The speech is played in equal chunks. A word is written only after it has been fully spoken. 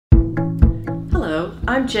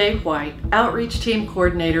I'm Jay White, Outreach Team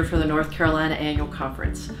Coordinator for the North Carolina Annual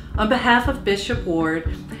Conference. On behalf of Bishop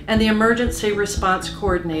Ward and the Emergency Response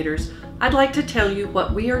Coordinators, I'd like to tell you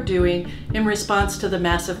what we are doing in response to the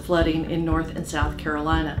massive flooding in North and South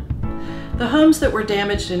Carolina. The homes that were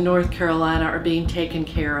damaged in North Carolina are being taken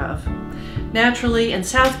care of. Naturally, in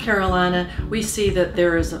South Carolina, we see that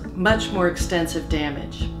there is much more extensive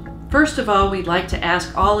damage. First of all, we'd like to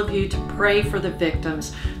ask all of you to pray for the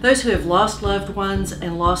victims, those who have lost loved ones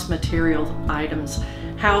and lost material items,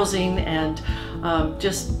 housing, and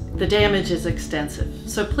just the damage is extensive.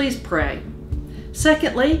 So please pray.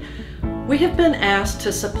 Secondly, we have been asked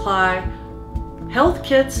to supply health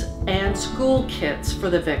kits and school kits for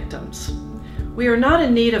the victims. We are not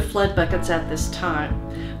in need of flood buckets at this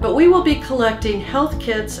time, but we will be collecting health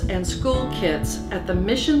kits and school kits at the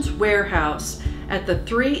Missions Warehouse at the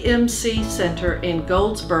 3MC Center in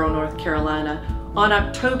Goldsboro, North Carolina on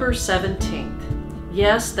October 17th.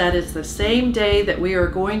 Yes, that is the same day that we are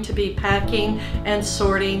going to be packing and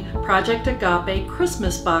sorting Project Agape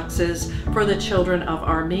Christmas boxes for the children of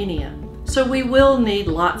Armenia. So we will need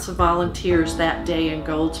lots of volunteers that day in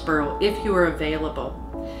Goldsboro if you are available.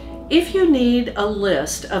 If you need a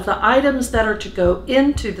list of the items that are to go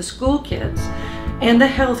into the school kits and the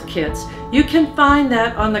health kits, you can find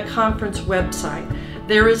that on the conference website.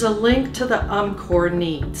 There is a link to the UMCOR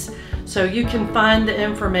needs, so you can find the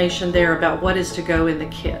information there about what is to go in the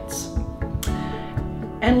kits.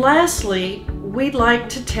 And lastly, we'd like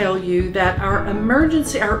to tell you that our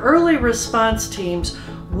early response teams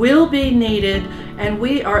will be needed, and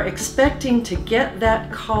we are expecting to get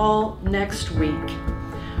that call next week.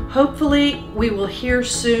 Hopefully, we will hear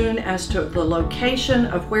soon as to the location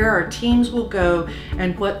of where our teams will go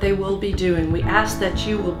and what they will be doing. We ask that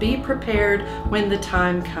you will be prepared when the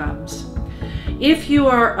time comes. If you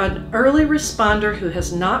are an early responder who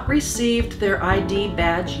has not received their ID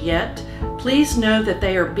badge yet, please know that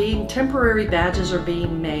temporary badges are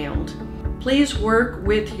being mailed. Please work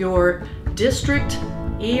with your district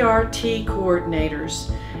ERT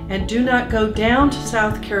coordinators and do not go down to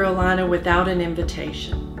South Carolina without an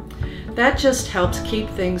invitation. That just helps keep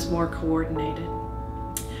things more coordinated.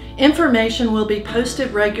 Information will be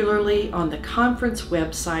posted regularly on the conference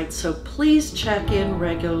website, so please check in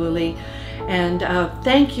regularly. And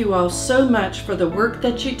thank you all so much for the work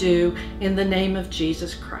that you do in the name of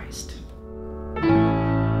Jesus Christ.